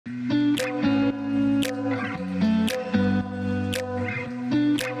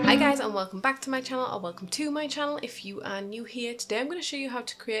welcome back to my channel, or welcome to my channel if you are new here. Today I'm going to show you how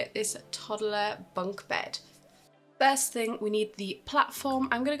to create this toddler bunk bed. First thing, we need the platform.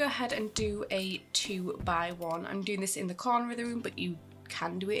 I'm going to go ahead and do a 2x1. I'm doing this in the corner of the room, but you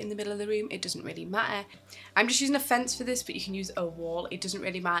can do it in the middle of the room, it doesn't really matter. I'm just using a fence for this, but you can use a wall, it doesn't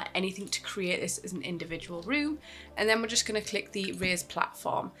really matter, anything to create this as an individual room. And then we're just going to click the raise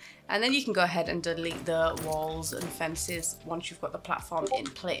platform, and then you can go ahead and delete the walls and fences once you've got the platform in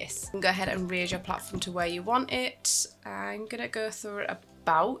place. You can go ahead and raise your platform to where you want it. I'm going to go through it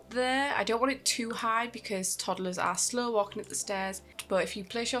about there. I don't want it too high because toddlers are slow walking up the stairs, but if you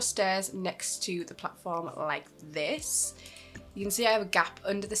place your stairs next to the platform like this, you can see I have a gap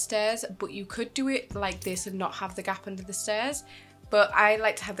under the stairs, but you could do it like this and not have the gap under the stairs. But I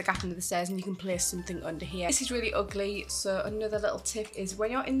like to have the gap under the stairs, and you can place something under here. This is really ugly, so another little tip is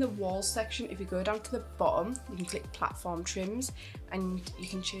when you're in the wall section, if you go down to the bottom, you can click platform trims and you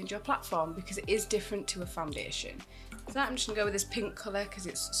can change your platform because it is different to a foundation. So I'm just gonna go with this pink colour because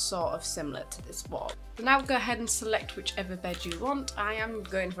it's sort of similar to this wall. So now go ahead and select whichever bed you want. I am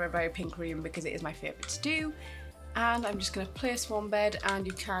going for a very pink room because it is my favourite to do. And I'm just going to place one bed, and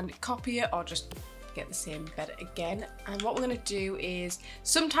you can copy it or just get the same bed again. And what we're going to do is,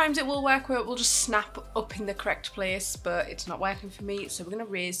 sometimes it will work where it will just snap up in the correct place, but it's not working for me, so we're going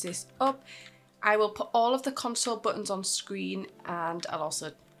to raise this up. I will put all of the console buttons on screen, and I'll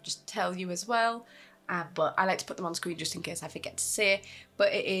also just tell you as well, but I like to put them on screen just in case I forget to say.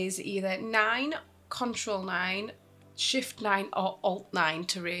 But it is either 9, Control 9, Shift 9 or Alt 9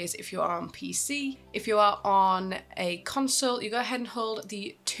 to raise if you are on PC. If you are on a console, you go ahead and hold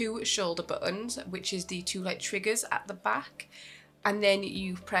the 2 shoulder buttons, which is the 2 like triggers at the back, and then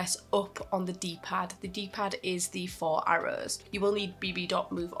you press up on the D-pad. The D-pad is the 4 arrows. You will need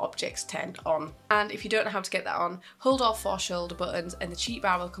bb.move objects turned on. And if you don't know how to get that on, hold all 4 shoulder buttons and the cheat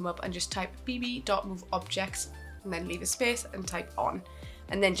bar will come up, and just type bb.move objects and then leave a space and type on.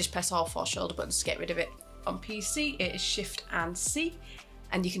 And then just press all 4 shoulder buttons to get rid of it. On PC it is Shift and C,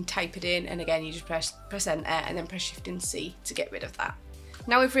 and you can type it in, and again you just press enter and then press Shift and C to get rid of that.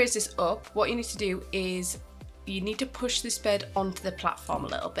 Now we've raised this up, what you need to do is you need to push this bed onto the platform a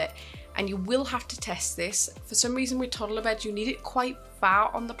little bit, and you will have to test this. For some reason with toddler beds you need it quite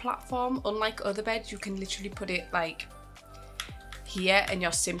far on the platform. Unlike other beds, you can literally put it like here and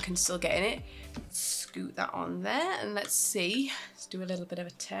your sim can still get in it. Scoot that on there and let's see, let's do a little bit of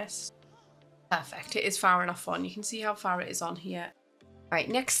a test. Perfect, it is far enough on. You can see how far it is on here. Right,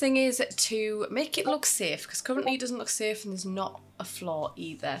 next thing is to make it look safe, because currently it doesn't look safe and there's not a floor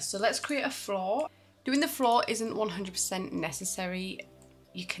either. So let's create a floor. Doing the floor isn't 100% necessary.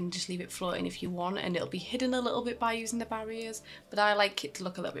 You can just leave it floating if you want, and it'll be hidden a little bit by using the barriers, but I like it to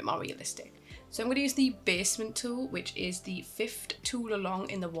look a little bit more realistic. So I'm going to use the basement tool, which is the 5th tool along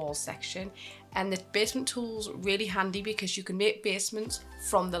in the wall section. And the basement tool's really handy because you can make basements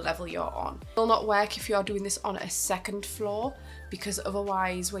from the level you're on. It will not work if you're doing this on a 2nd floor, because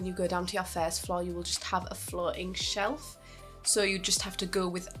otherwise when you go down to your 1st floor you will just have a floating shelf. So you just have to go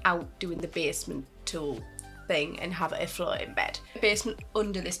without doing the basement tool thing and have a floating bed. A basement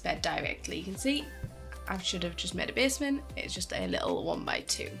under this bed directly. You can see I should have just made a basement, it's just a little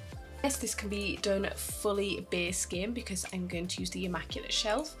 1x2. Yes, this can be done fully base game because I'm going to use the Immaculate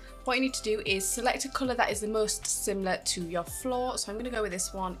Shelf. What you need to do is select a colour that is the most similar to your floor. So I'm going to go with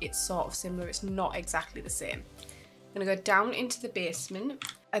this one. It's sort of similar, it's not exactly the same. I'm going to go down into the basement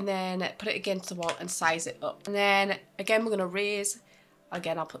and then put it against the wall and size it up. And then again we're going to raise.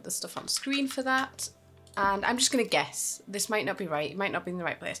 Again, I'll put the stuff on screen for that. And I'm just going to guess. This might not be right, it might not be in the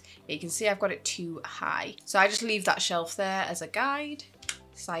right place. Yeah, you can see I've got it too high. So I just leave that shelf there as a guide.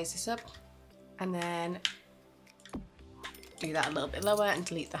 Size this up and then do that a little bit lower and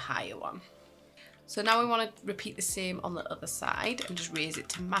delete the higher one. So now we want to repeat the same on the other side and just raise it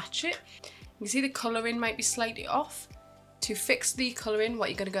to match it. You can see the colouring might be slightly off. To fix the colouring, what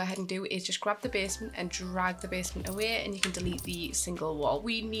you're going to go ahead and do is just grab the basement and drag the basement away, and you can delete the single wall.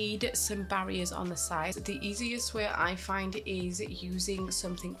 We need some barriers on the sides. The easiest way I find is using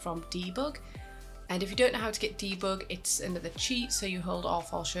something from Debug. And if you don't know how to get Debug, it's another cheat. So you hold all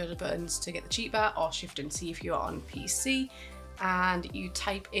 4 shoulder buttons to get the cheat bar, or Shift and C if you're on PC. And you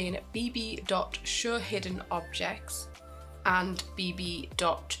type in bb.showHiddenObjects and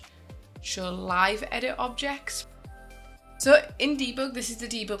bb.showLiveEditObjects. So in Debug, this is the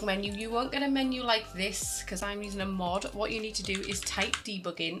debug menu. You won't get a menu like this because I'm using a mod. What you need to do is type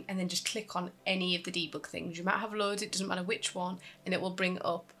debug in and then just click on any of the debug things. You might have loads, it doesn't matter which one, and it will bring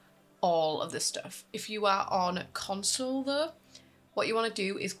up all of the stuff. If you are on console though, what you want to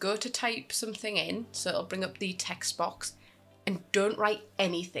do is go to type something in, so it'll bring up the text box, and don't write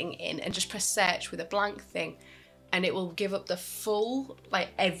anything in, and just press search with a blank thing, and it will give up the full, like,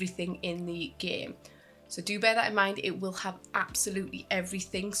 everything in the game. So do bear that in mind. It will have absolutely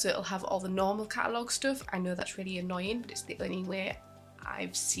everything. So it'll have all the normal catalogue stuff. I know that's really annoying, but it's the only way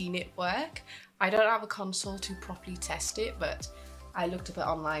I've seen it work. I don't have a console to properly test it, but I looked up it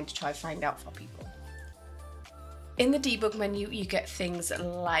online to try to find out for people. In the debug menu, you get things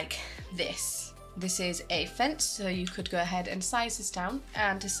like this. This is a fence, so you could go ahead and size this down.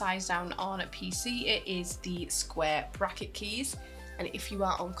 And to size down on a PC, it is the square bracket keys. And if you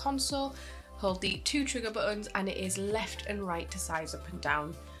are on console, hold the 2 trigger buttons, and it is left and right to size up and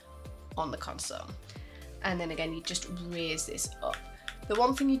down on the console. And then again, you just raise this up. The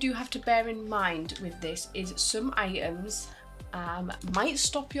one thing you do have to bear in mind with this is some items might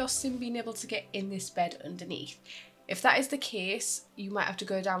stop your sim being able to get in this bed underneath. If that is the case, you might have to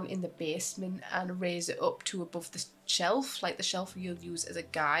go down in the basement and raise it up to above the shelf, like the shelf you'll use as a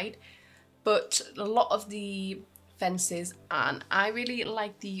guide. But a lot of the fences, and I really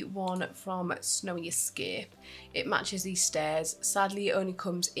like the one from Snowy Escape. It matches these stairs. Sadly, it only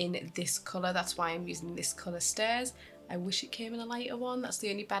comes in this colour. That's why I'm using this colour stairs. I wish it came in a lighter one. That's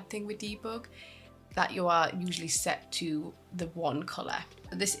the only bad thing with debug, that you are usually set to the one colour.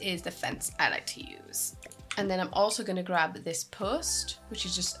 This is the fence I like to use. And then I'm also going to grab this post, which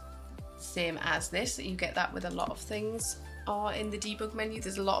is just the same as this. You get that with a lot of things, or in the debug menu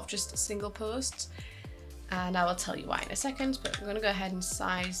there's a lot of just single posts. And I will tell you why in a second, but I'm going to go ahead and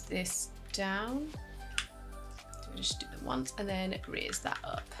size this down. So we'll just do it once and then raise that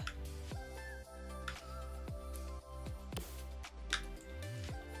up.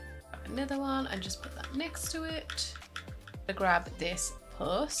 Grab another one and just put that next to it. I'm going to grab this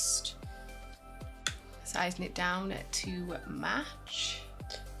post, sizing it down to match.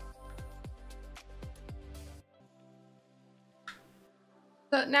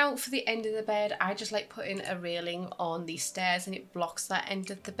 So now for the end of the bed, I just like putting a railing on the stairs and it blocks that end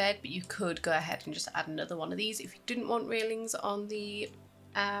of the bed, but you could go ahead and just add another one of these if you didn't want railings on the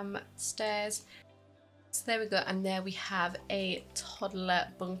stairs. So there we go, and there we have a toddler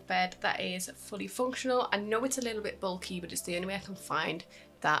bunk bed that is fully functional. I know it's a little bit bulky, but it's the only way I can find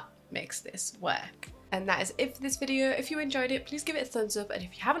that makes this work. And that is it for this video. If you enjoyed it, please give it a thumbs up, and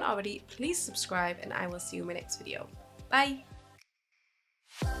if you haven't already, please subscribe, and I will see you in my next video. Bye!